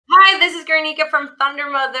Anika from Thunder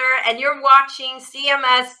Mother, and you're watching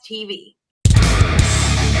CMS TV.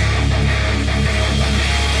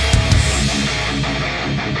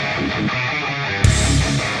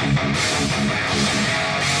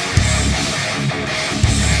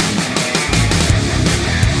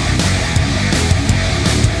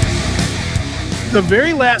 The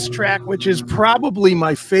very last track, which is probably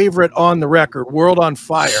my favorite on the record, World on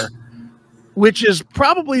Fire, which is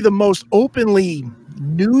probably the most openly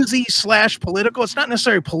newsy / political. It's not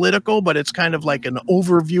necessarily political, but it's kind of like an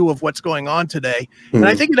overview of what's going on today. And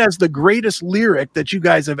I think it has the greatest lyric that you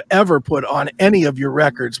guys have ever put on any of your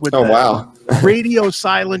records. With wow. Radio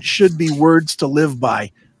silence should be words to live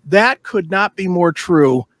by. That could not be more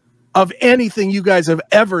true of anything you guys have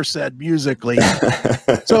ever said musically.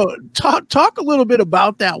 So talk a little bit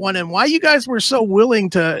about that one and why you guys were so willing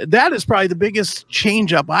to. That is probably the biggest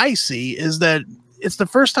change up I see, is that it's the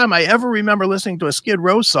first time I ever remember listening to a Skid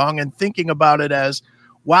Row song and thinking about it as,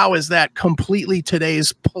 wow, is that completely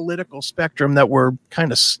today's political spectrum that we're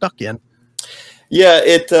kind of stuck in? Yeah,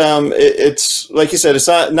 it's like you said, it's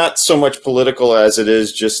not so much political as it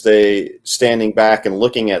is just a standing back and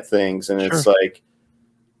looking at things. And it's like,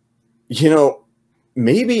 you know,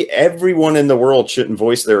 maybe everyone in the world shouldn't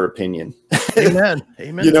voice their opinion. Amen.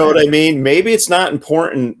 Amen. You know what I mean? Maybe it's not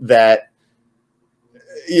important that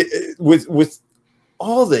with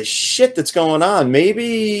all the shit that's going on,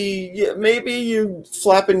 maybe you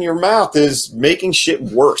flapping your mouth is making shit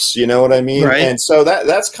worse. You know what I mean? Right. And so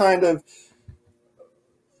that's kind of,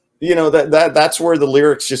 you know, that's where the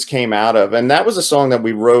lyrics just came out of. And that was a song that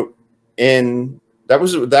we wrote in. That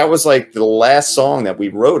was like the last song that we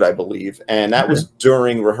wrote, I believe. And that was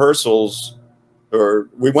during rehearsals, or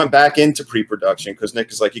we went back into pre-production because Nick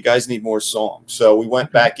is like, you guys need more songs. So we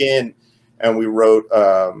went back in and we wrote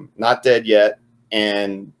Not Dead Yet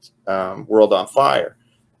and World on Fire.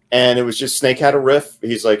 And it was just Snake had a riff.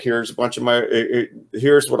 He's like, here's a bunch of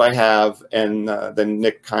here's what I have. And then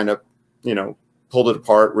Nick kind of, you know, pulled it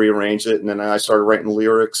apart, rearranged it. And then I started writing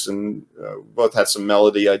lyrics, and both had some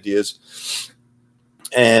melody ideas.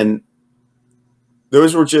 And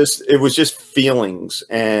those were it was just feelings.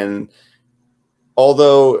 And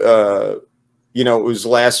although, you know, it was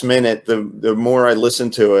last minute, the more I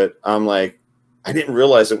listened to it, I'm like, I didn't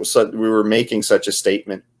realize it was we were making such a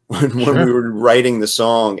statement when we were writing the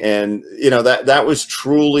song. And, you know, that was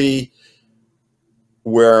truly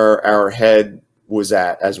where our head was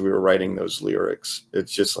at as we were writing those lyrics.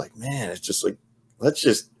 It's just like, man, it's just like, let's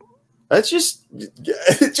just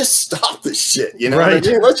stop this shit. You know what I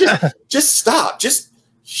mean? Let's just stop. Just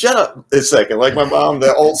shut up a second. Like my mom,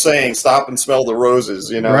 the old saying, stop and smell the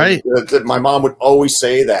roses, you know? Right. My mom would always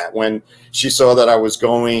say that when she saw that I was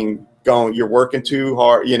going, you're working too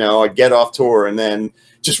hard, you know, I'd get off tour and then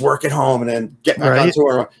just work at home and then get back on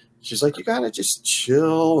tour. She's like, you gotta just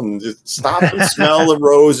chill and just stop and smell the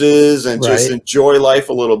roses and just enjoy life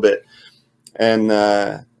a little bit. And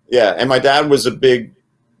yeah, and my dad was a big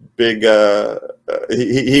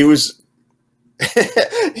he was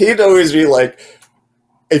he'd always be like,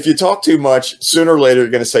 if you talk too much, sooner or later you're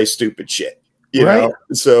gonna say stupid shit, you know.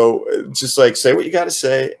 So just like say what you got to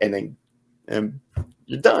say, and then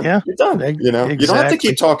you're done. You're done. You know, you don't have to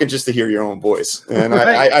keep talking just to hear your own voice. And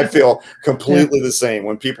I feel completely the same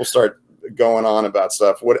when people start going on about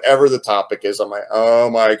stuff, whatever the topic is. I'm like, oh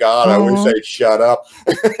my God, I would say shut up.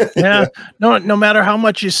 No matter how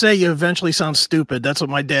much you say, you eventually sound stupid. That's what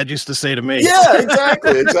my dad used to say to me. Yeah,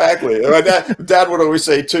 exactly. My dad would always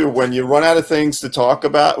say too, when you run out of things to talk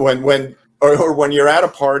about, or when you're at a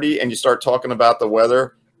party and you start talking about the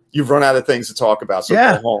weather, you've run out of things to talk about. So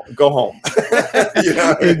go home. You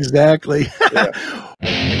know? Exactly.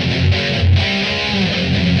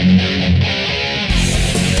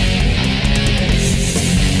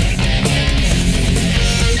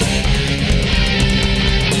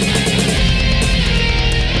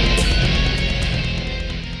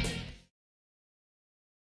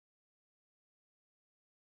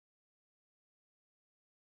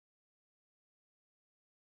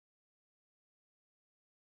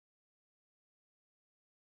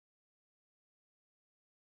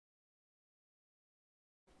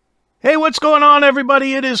 Hey, what's going on,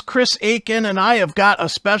 everybody? It is Chris Akin, and I have got a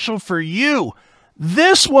special for you.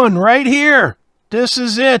 This one right here. This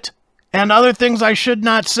is it. And other things I should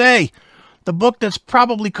not say. The book that's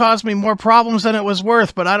probably caused me more problems than it was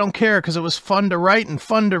worth, but I don't care because it was fun to write and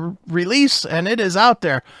fun to release, and it is out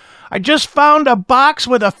there. I just found a box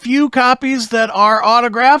with a few copies that are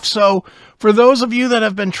autographed, so for those of you that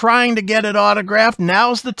have been trying to get it autographed,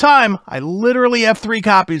 now's the time. I literally have 3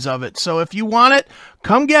 copies of it, so if you want it,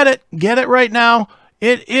 come get it. Get it right now.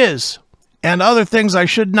 It is and Other Things I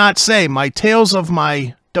Should Not Say, my tales of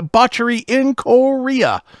my debauchery in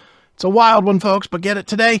Korea. It's a wild one, folks, but get it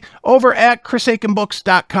today over at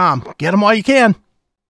chrisakinbooks.com. Get them while you can.